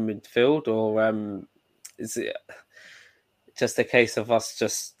our midfield, or is it just a case of us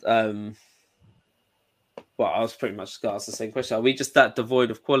just? Well, I was pretty much going to ask the same question. Are we just that devoid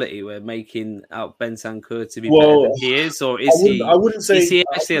of quality? We're making out Bentancur to be better than he is, or is I wouldn't say is he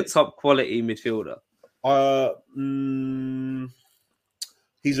actually a top quality midfielder?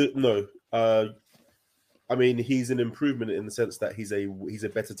 He's no. I mean, he's an improvement in the sense that he's a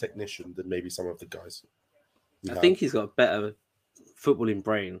better technician than maybe some of the guys. I think he's got a better footballing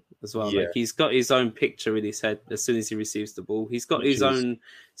brain as well. Yeah. Like, he's got his own picture in his head as soon as he receives the ball. He's got his own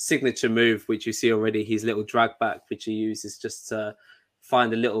signature move, which you see already. His little drag back, which he uses just to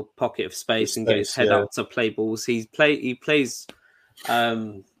find a little pocket of space and get his head out to play balls. He plays.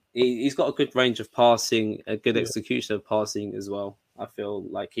 He's got a good range of passing, a good execution of passing as well. I feel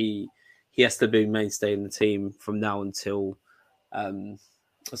like he has to be mainstay in the team from now until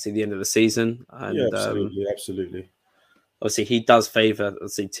obviously the end of the season. And, absolutely. Obviously, he does favour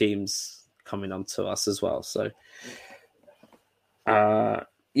teams coming on to us as well. So, I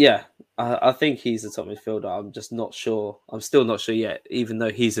think he's a top midfielder. I'm just not sure. I'm still not sure yet, even though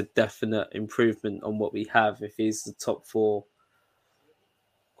he's a definite improvement on what we have. If he's the top 4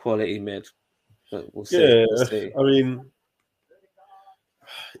 quality mid, but we'll see. Yeah, we'll see. I mean,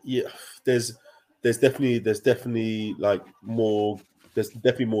 there's definitely like more. There's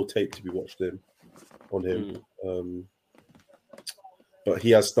definitely more tape to be watched on him. But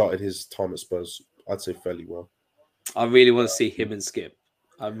he has started his time at Spurs, I'd say, fairly well. I really want to see him and Skip.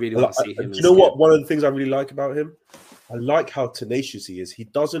 I really want to see him. Do you know what? One of the things I really like about him, I like how tenacious he is. He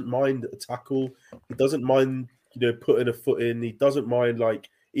doesn't mind a tackle. He doesn't mind, putting a foot in. He doesn't mind, like,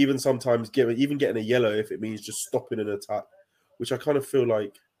 even sometimes getting a yellow if it means just stopping an attack, which I kind of feel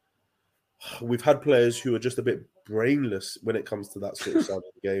like we've had players who are just a bit brainless when it comes to that sort of side of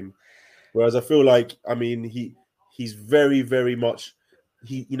the game. Whereas I feel like, I mean, he's very, very much.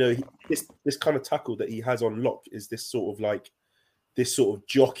 This kind of tackle that he has on lock is this sort of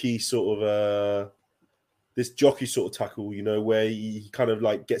jockey sort of tackle, where he kind of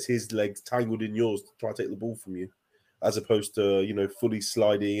like gets his legs tangled in yours to try to take the ball from you, as opposed to fully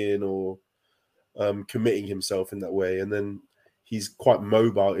sliding in or committing himself in that way, and then he's quite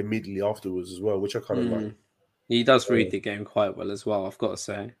mobile immediately afterwards as well, which I kind of like. He does read the game quite well as well, I've got to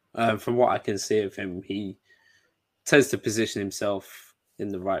say. From what I can see of him, he tends to position himself in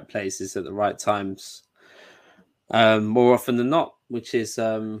the right places at the right times, more often than not, which is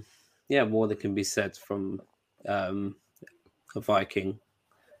more than can be said from a Viking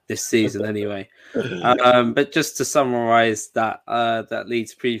this season anyway. But just to summarize that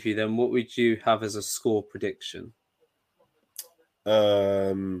Leeds preview, then what would you have as a score prediction?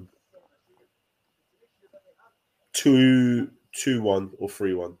 2-1 or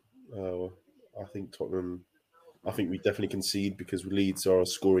 3-1. I think Tottenham. I think we definitely concede because Leeds are a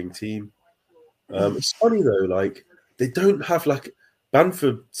scoring team. It's funny though, like they don't have like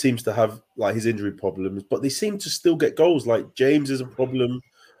Bamford seems to have like his injury problems, but they seem to still get goals. Like James is a problem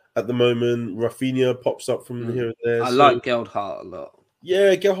at the moment. Rafinha pops up from here and there. I like Geldhart a lot.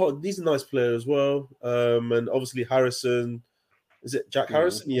 Yeah, Geldhart, he's a nice player as well. And obviously Harrison. Is it Jack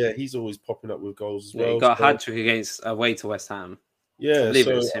Harrison? Yeah, he's always popping up with goals as well. He got a hat-trick against away to West Ham. Yeah, I believe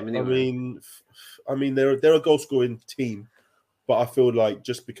it was him anyway. I mean, they're a goal scoring team, but I feel like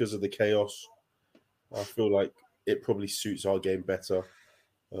just because of the chaos, I feel like it probably suits our game better.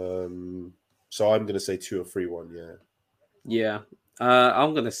 So I'm going to say 2 or 3-1. Yeah. Yeah,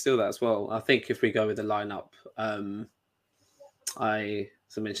 I'm going to steal that as well. I think if we go with the lineup, as I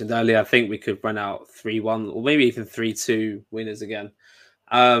mentioned earlier, I think we could run out 3-1 or maybe even 3-2 winners again.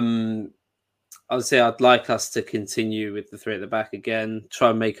 I would say I'd like us to continue with the 3 at the back again,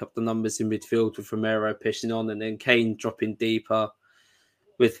 try and make up the numbers in midfield with Romero pushing on and then Kane dropping deeper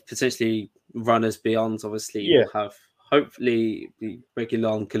with potentially runners beyond. Obviously, we'll have hopefully the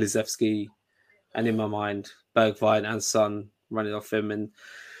regular on Kulusevski and in my mind, Bergwijn and Son running off him, and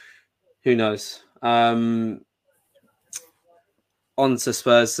who knows. On to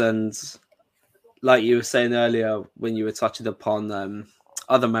Spurs, and like you were saying earlier when you were touching upon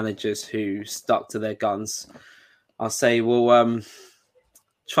other managers who stuck to their guns, I'll say we'll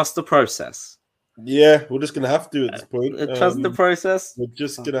trust the process. Yeah, we're just going to have to at this point. Trust the process? We're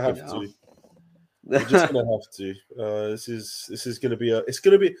just going to have to. We're just going to have to. This is going to be it's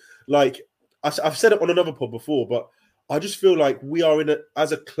going to be like, I've said it on another pod before, but I just feel like we are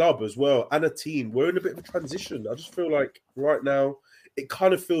as a club as well and a team, we're in a bit of a transition. I just feel like right now it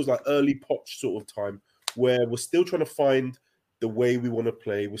kind of feels like early Poch sort of time where we're still trying to find the way we want to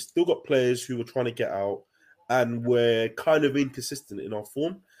play. We've still got players who are trying to get out and we're kind of inconsistent in our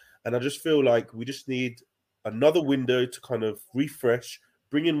form. And I just feel like we just need another window to kind of refresh,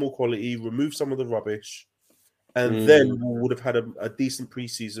 bring in more quality, remove some of the rubbish. And then we would have had a decent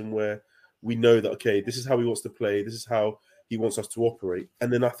preseason where we know that, okay, this is how he wants to play. This is how he wants us to operate.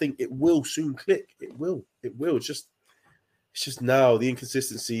 And then I think it will soon click. It will. It's just now the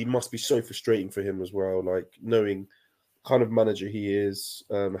inconsistency must be so frustrating for him as well. Like knowing kind of manager he is,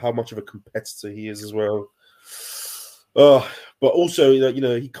 how much of a competitor he is as well. But also,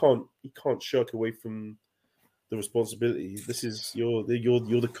 he can't shirk away from the responsibility. This is you're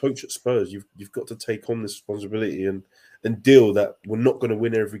the coach at Spurs. You've got to take on this responsibility and deal that we're not going to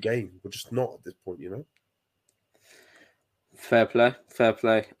win every game. We're just not at this point, Fair play.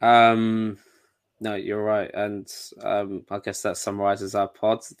 No, you're right, and I guess that summarises our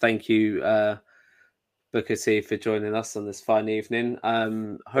pod. Thank you, Booker T, for joining us on this fine evening.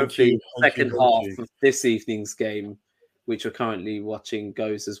 Hopefully, second half of this evening's game, which we're currently watching,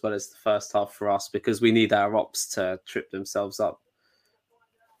 goes as well as the first half for us because we need our ops to trip themselves up.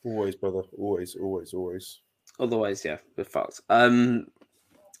 Always, brother. Always. Otherwise, yeah, we're fucked. We'll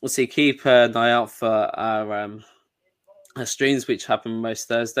see. Keep an eye out for our streams, which happen most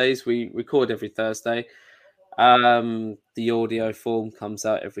Thursdays. We record every Thursday. The audio form comes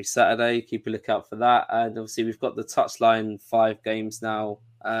out every Saturday. Keep a lookout for that. And obviously, we've got the Touchline 5 games now,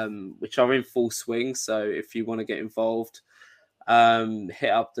 which are in full swing. So if you want to get involved,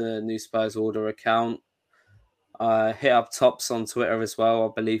 hit up the New Spurs Order account. Hit up Tops on Twitter as well. I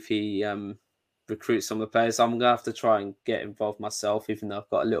believe he recruits some of the players. I'm going to have to try and get involved myself, even though I've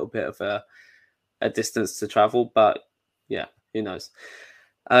got a little bit of a distance to travel. But yeah, who knows?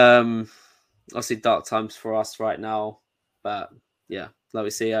 Obviously, dark times for us right now. But yeah, like we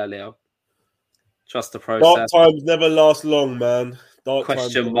see earlier, trust the process. Dark times never last long, man.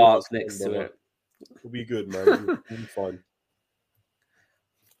 Question mark next to it. We'll be good, man. We'll be fine.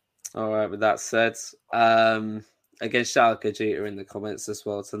 All right, with that said, again, shout out Gajita in the comments as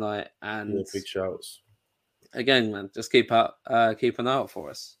well tonight. And yeah, big shouts. Again, man, just keep an eye out for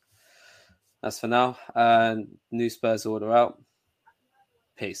us. That's for now. New Spurs Order out.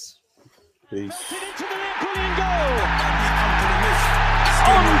 Peace. On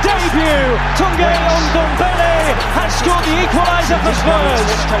debut, Tunge Ndombele has scored the equaliser for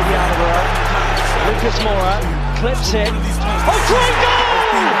Spurs. Lucas Moura clips it. Oh, great goal!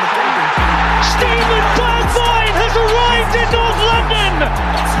 Stephen Bergwijn has arrived in North London.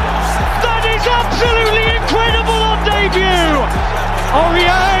 That is absolutely incredible on debut.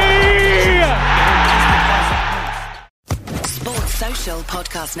 Sports Social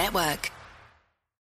Podcast Network.